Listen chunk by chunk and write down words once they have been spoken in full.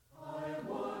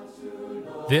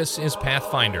This is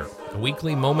Pathfinder, a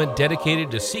weekly moment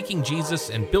dedicated to seeking Jesus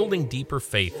and building deeper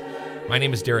faith. My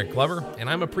name is Derek Glover, and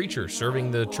I'm a preacher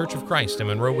serving the Church of Christ in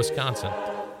Monroe, Wisconsin.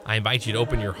 I invite you to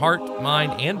open your heart,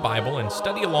 mind, and Bible and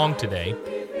study along today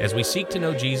as we seek to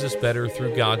know Jesus better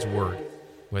through God's Word.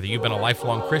 Whether you've been a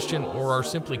lifelong Christian or are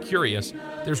simply curious,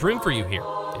 there's room for you here,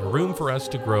 and room for us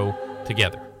to grow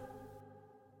together.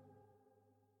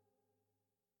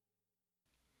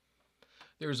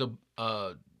 There's a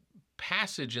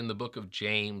passage in the book of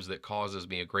James that causes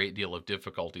me a great deal of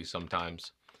difficulty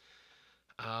sometimes.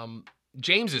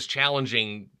 James is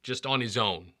challenging just on his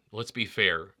own. Let's be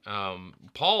fair.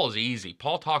 Paul is easy.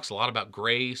 Paul talks a lot about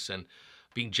grace and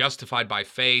being justified by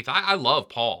faith. I love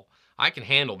Paul. I can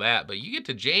handle that. But you get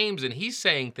to James and he's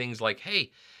saying things like, hey,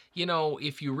 you know,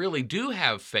 if you really do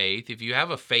have faith, if you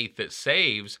have a faith that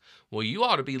saves, well, you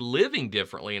ought to be living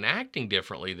differently and acting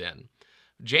differently then.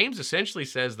 James essentially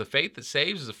says the faith that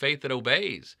saves is a faith that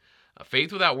obeys.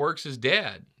 Faith without works is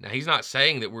dead. Now, he's not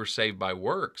saying that we're saved by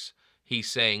works. He's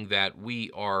saying that we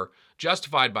are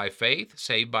justified by faith,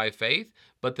 saved by faith,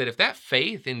 but that if that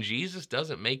faith in Jesus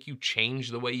doesn't make you change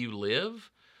the way you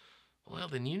live, well,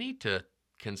 then you need to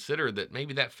consider that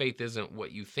maybe that faith isn't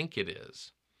what you think it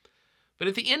is. But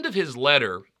at the end of his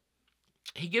letter,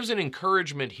 he gives an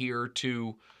encouragement here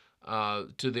to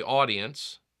the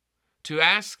audience to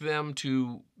ask them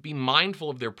to be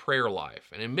mindful of their prayer life.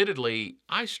 And admittedly,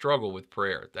 I struggle with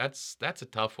prayer. That's a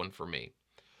tough one for me.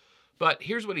 But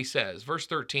here's what he says. Verse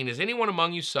 13, is anyone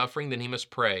among you suffering? Then he must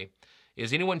pray.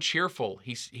 Is anyone cheerful?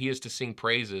 He is to sing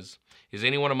praises. Is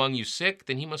anyone among you sick?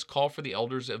 Then he must call for the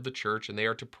elders of the church, and they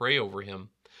are to pray over him,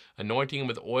 anointing him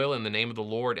with oil in the name of the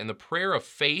Lord. And the prayer of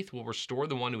faith will restore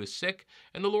the one who is sick,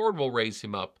 and the Lord will raise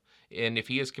him up. And if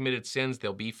he has committed sins,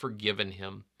 they'll be forgiven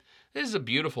him. This is a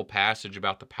beautiful passage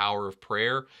about the power of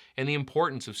prayer and the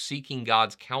importance of seeking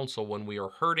God's counsel when we are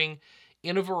hurting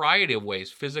in a variety of ways,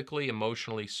 physically,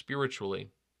 emotionally, spiritually.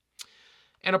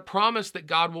 And a promise that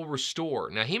God will restore.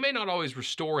 Now, he may not always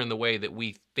restore in the way that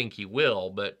we think he will,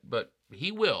 but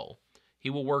he will. He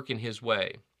will work in his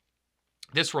way.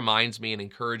 This reminds me and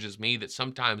encourages me that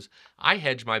sometimes I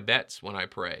hedge my bets when I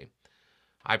pray.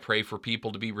 I pray for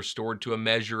people to be restored to a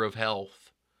measure of health.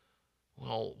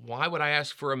 Well, why would I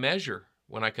ask for a measure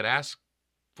when I could ask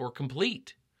for a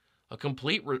complete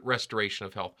restoration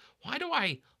of health? Why do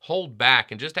I hold back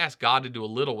and just ask God to do a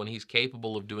little when he's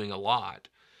capable of doing a lot?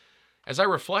 As I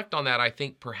reflect on that, I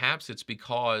think perhaps it's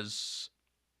because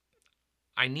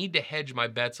I need to hedge my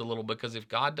bets a little, because if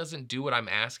God doesn't do what I'm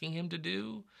asking him to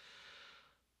do,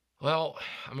 well,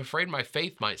 I'm afraid my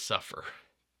faith might suffer.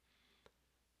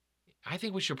 I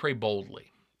think we should pray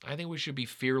boldly. I think we should be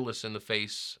fearless in the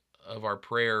face of our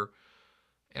prayer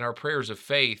and our prayers of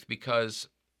faith, because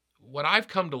what I've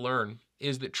come to learn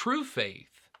is that true faith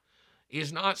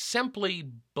is not simply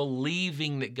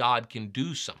believing that God can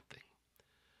do something.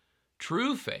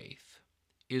 True faith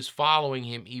is following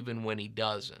him even when he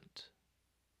doesn't,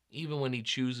 even when he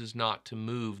chooses not to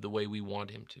move the way we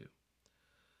want him to.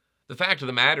 The fact of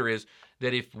the matter is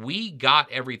that if we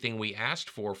got everything we asked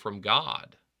for from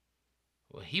God,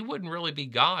 well, he wouldn't really be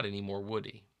God anymore, would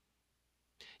he?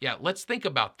 Yeah, let's think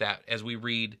about that as we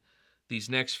read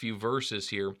these next few verses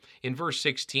here. In verse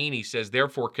 16, he says,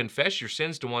 therefore confess your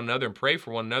sins to one another and pray for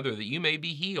one another that you may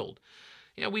be healed.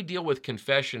 You know, we deal with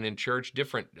confession in church.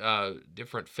 Different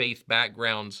faith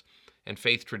backgrounds and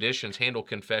faith traditions handle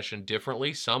confession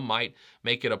differently. Some might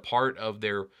make it a part of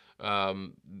their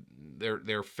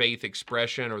faith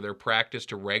expression or their practice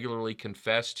to regularly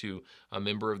confess to a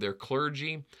member of their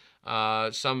clergy.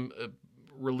 Some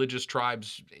religious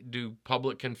tribes do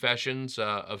public confessions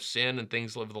of sin and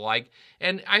things of the like.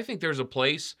 And I think there's a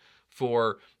place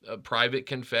for a private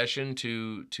confession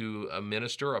to a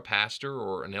minister, a pastor,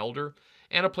 or an elder,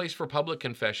 and a place for public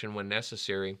confession when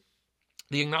necessary.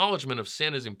 The acknowledgement of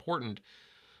sin is important,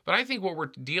 but I think what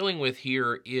we're dealing with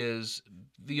here is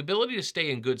the ability to stay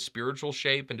in good spiritual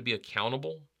shape and to be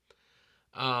accountable.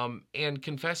 And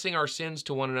confessing our sins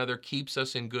to one another keeps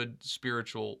us in good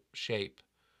spiritual shape.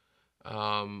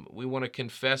 We want to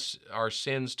confess our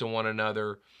sins to one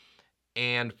another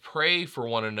and pray for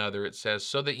one another, it says,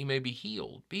 so that you may be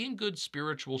healed. Be in good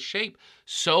spiritual shape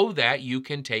so that you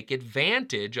can take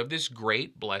advantage of this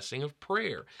great blessing of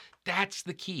prayer. That's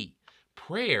the key.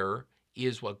 Prayer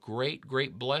is a great,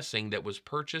 great blessing that was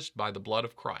purchased by the blood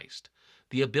of Christ.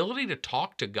 The ability to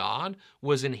talk to God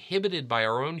was inhibited by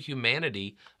our own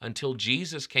humanity until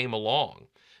Jesus came along.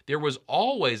 There was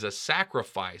always a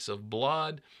sacrifice of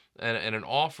blood and an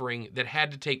offering that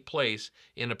had to take place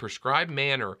in a prescribed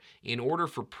manner in order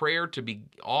for prayer to be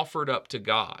offered up to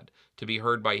God, to be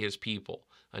heard by his people.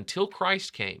 Until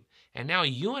Christ came, And now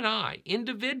you and I,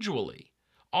 individually,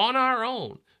 on our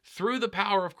own, through the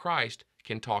power of Christ,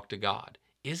 can talk to God.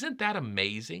 Isn't that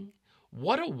amazing?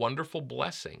 What a wonderful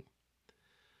blessing.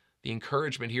 The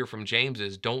encouragement here from James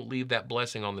is don't leave that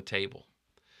blessing on the table.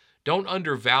 Don't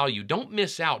undervalue. Don't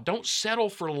miss out. Don't settle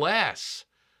for less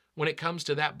when it comes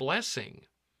to that blessing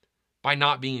by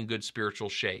not being in good spiritual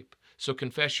shape. So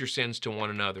confess your sins to one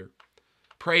another.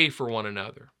 Pray for one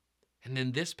another. And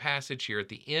then this passage here at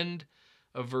the end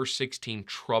of verse 16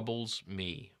 troubles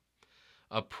me.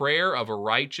 A prayer of a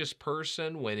righteous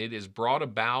person, when it is brought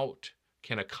about,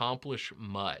 can accomplish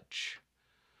much.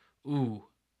 Ooh,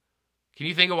 can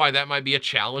you think of why that might be a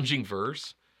challenging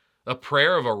verse? A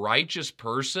prayer of a righteous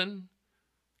person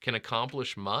can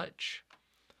accomplish much.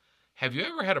 Have you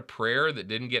ever had a prayer that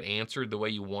didn't get answered the way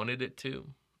you wanted it to?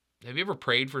 Have you ever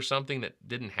prayed for something that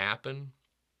didn't happen?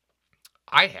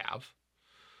 I have.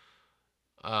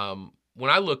 When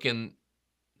I look in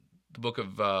the book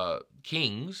of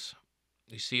Kings,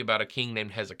 you see about a king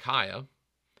named Hezekiah.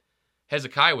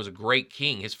 Hezekiah was a great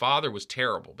king. His father was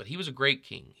terrible, but he was a great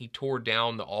king. He tore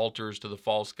down the altars to the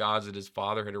false gods that his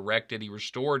father had erected. He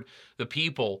restored the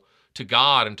people to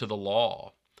God and to the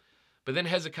law. But then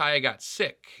Hezekiah got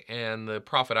sick, and the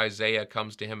prophet Isaiah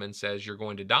comes to him and says, you're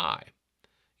going to die.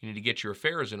 You need to get your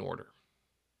affairs in order.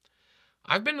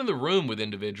 I've been in the room with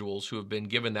individuals who have been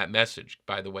given that message,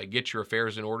 by the way, get your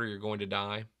affairs in order, you're going to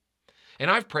die.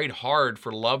 And I've prayed hard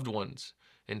for loved ones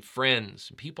and friends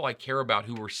and people I care about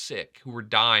who were sick, who were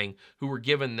dying, who were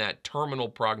given that terminal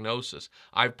prognosis.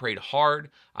 I've prayed hard.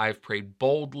 I've prayed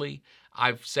boldly.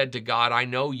 I've said to God, I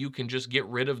know you can just get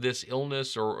rid of this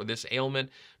illness or this ailment.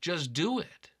 Just do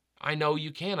it. I know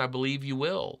you can. I believe you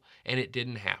will. And it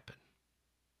didn't happen.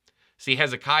 See,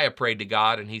 Hezekiah prayed to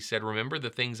God and he said, remember the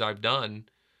things I've done.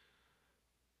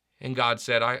 And God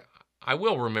said, I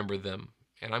will remember them.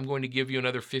 And I'm going to give you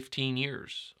another 15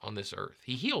 years on this earth.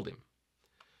 He healed him,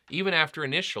 even after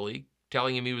initially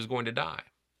telling him he was going to die.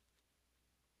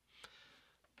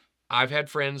 I've had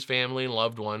friends, family, and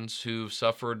loved ones who've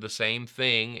suffered the same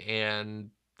thing, and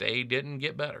they didn't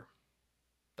get better.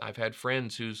 I've had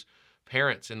friends whose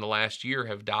parents in the last year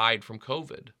have died from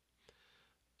COVID.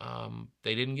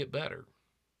 They didn't get better.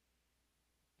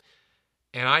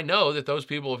 And I know that those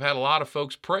people have had a lot of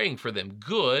folks praying for them,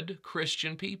 good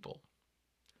Christian people.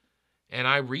 And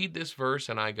I read this verse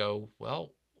and I go,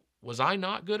 well, was I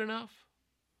not good enough?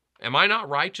 Am I not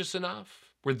righteous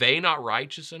enough? Were they not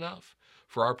righteous enough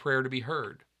for our prayer to be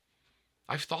heard?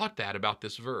 I've thought that about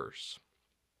this verse.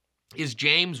 Is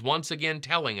James once again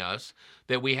telling us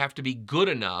that we have to be good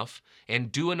enough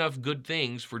and do enough good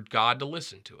things for God to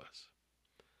listen to us?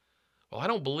 Well, I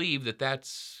don't believe that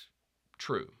that's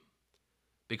true.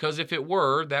 Because if it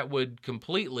were, that would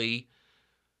completely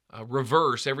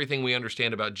reverse everything we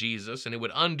understand about Jesus, and it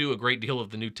would undo a great deal of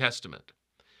the New Testament.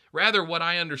 Rather, what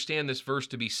I understand this verse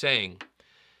to be saying,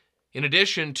 in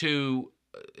addition to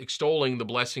extolling the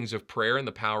blessings of prayer and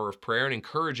the power of prayer and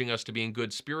encouraging us to be in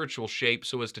good spiritual shape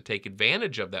so as to take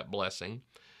advantage of that blessing,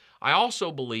 I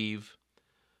also believe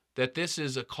that this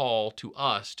is a call to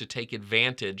us to take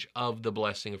advantage of the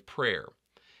blessing of prayer.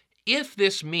 If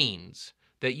this means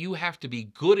that you have to be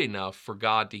good enough for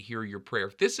God to hear your prayer,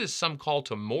 if this is some call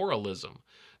to moralism,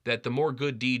 that the more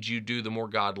good deeds you do, the more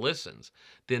God listens,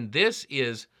 then this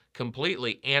is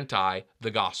completely anti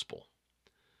the gospel.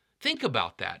 Think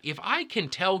about that. If I can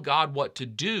tell God what to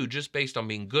do just based on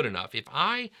being good enough, if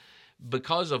I,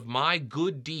 because of my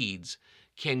good deeds,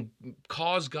 can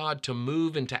cause God to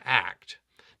move and to act,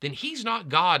 then he's not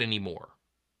God anymore.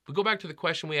 We go back to the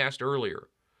question we asked earlier.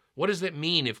 What does that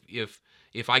mean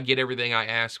if I get everything I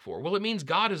ask for? Well, it means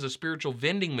God is a spiritual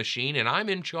vending machine and I'm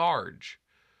in charge.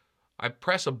 I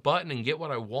press a button and get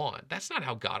what I want. That's not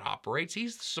how God operates.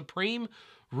 He's the supreme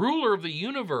ruler of the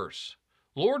universe,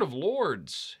 Lord of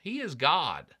lords. He is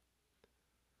God.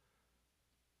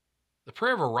 The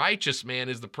prayer of a righteous man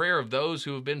is the prayer of those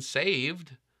who have been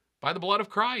saved by the blood of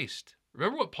Christ.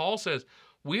 Remember what Paul says,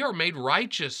 we are made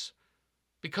righteous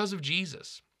because of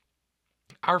Jesus.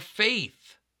 Our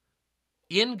faith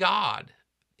in God,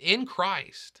 in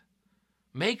Christ,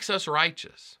 makes us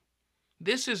righteous.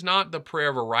 This is not the prayer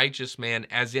of a righteous man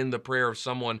as in the prayer of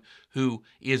someone who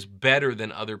is better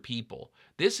than other people.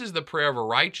 This is the prayer of a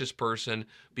righteous person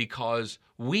because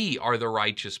we are the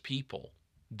righteous people,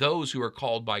 those who are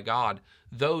called by God,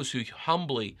 those who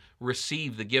humbly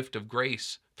receive the gift of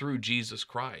grace through Jesus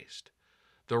Christ.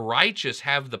 The righteous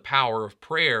have the power of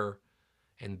prayer,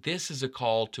 and this is a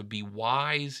call to be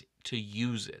wise to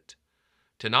use it,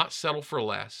 to not settle for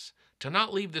less, to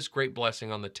not leave this great blessing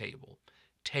on the table.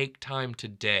 Take time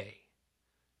today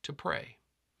to pray.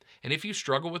 And if you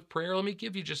struggle with prayer, let me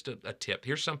give you just a tip.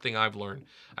 Here's something I've learned.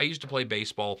 I used to play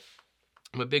baseball.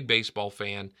 I'm a big baseball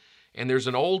fan. And there's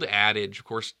an old adage, of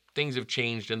course, things have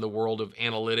changed in the world of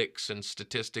analytics and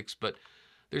statistics, but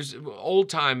there's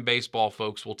old-time baseball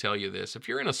folks will tell you this. If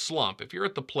you're in a slump, if you're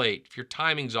at the plate, if your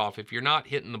timing's off, if you're not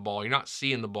hitting the ball, you're not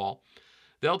seeing the ball,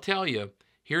 they'll tell you,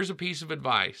 here's a piece of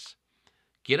advice.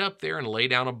 Get up there and lay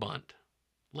down a bunt.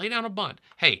 Lay down a bunt.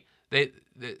 Hey,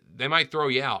 they might throw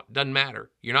you out. Doesn't matter.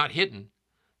 You're not hitting.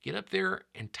 Get up there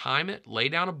and time it. Lay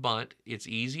down a bunt. It's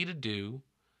easy to do.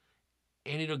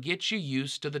 And it'll get you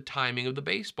used to the timing of the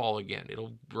baseball again.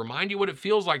 It'll remind you what it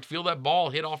feels like to feel that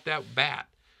ball hit off that bat.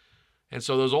 And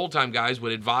so those old-time guys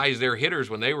would advise their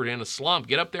hitters when they were in a slump,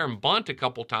 get up there and bunt a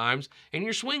couple times, and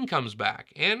your swing comes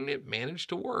back. And it managed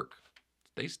to work.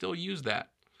 They still use that.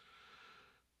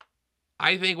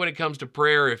 I think when it comes to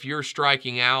prayer, if you're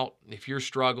striking out, if you're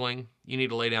struggling, you need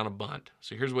to lay down a bunt.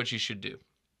 So here's what you should do.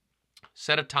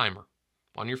 Set a timer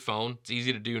on your phone. It's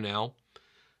easy to do now.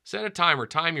 Set a timer,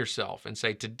 time yourself, and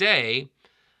say, today,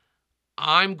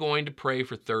 I'm going to pray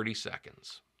for 30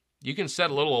 seconds. You can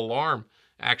set a little alarm,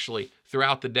 actually,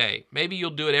 throughout the day. Maybe you'll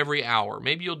do it every hour.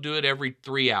 Maybe you'll do it every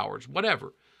 3 hours,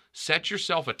 whatever. Set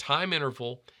yourself a time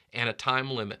interval and a time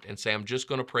limit and say, I'm just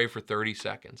going to pray for 30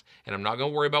 seconds. And I'm not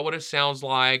going to worry about what it sounds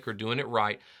like or doing it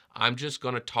right. I'm just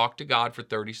going to talk to God for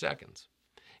 30 seconds.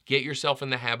 Get yourself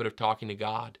in the habit of talking to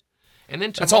God. And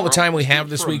then that's all the time we have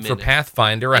this week for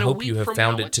Pathfinder. I hope you have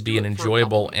found it to be an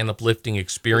enjoyable and uplifting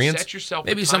experience.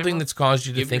 Maybe something that's caused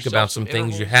you to think about some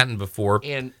things you hadn't before,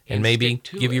 and maybe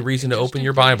give you reason to open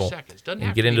your Bible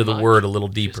and get into the Word a little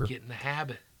deeper.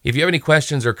 If you have any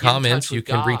questions or comments, you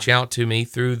can reach out to me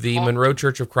through the Monroe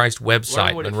Church of Christ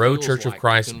website,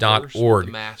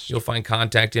 monroechurchofchrist.org. You'll find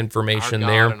contact information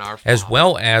there, as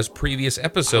well as previous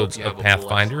episodes of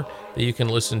Pathfinder that you can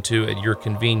listen to at your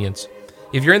convenience.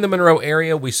 If you're in the Monroe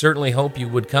area, we certainly hope you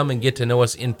would come and get to know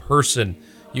us in person.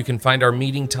 You can find our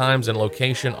meeting times and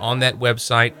location on that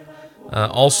website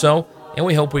also, and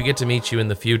we hope we get to meet you in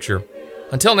the future.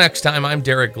 Until next time, I'm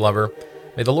Derek Glover.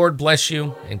 May the Lord bless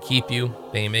you and keep you.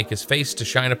 May He make His face to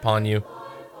shine upon you,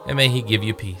 and may He give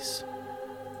you peace.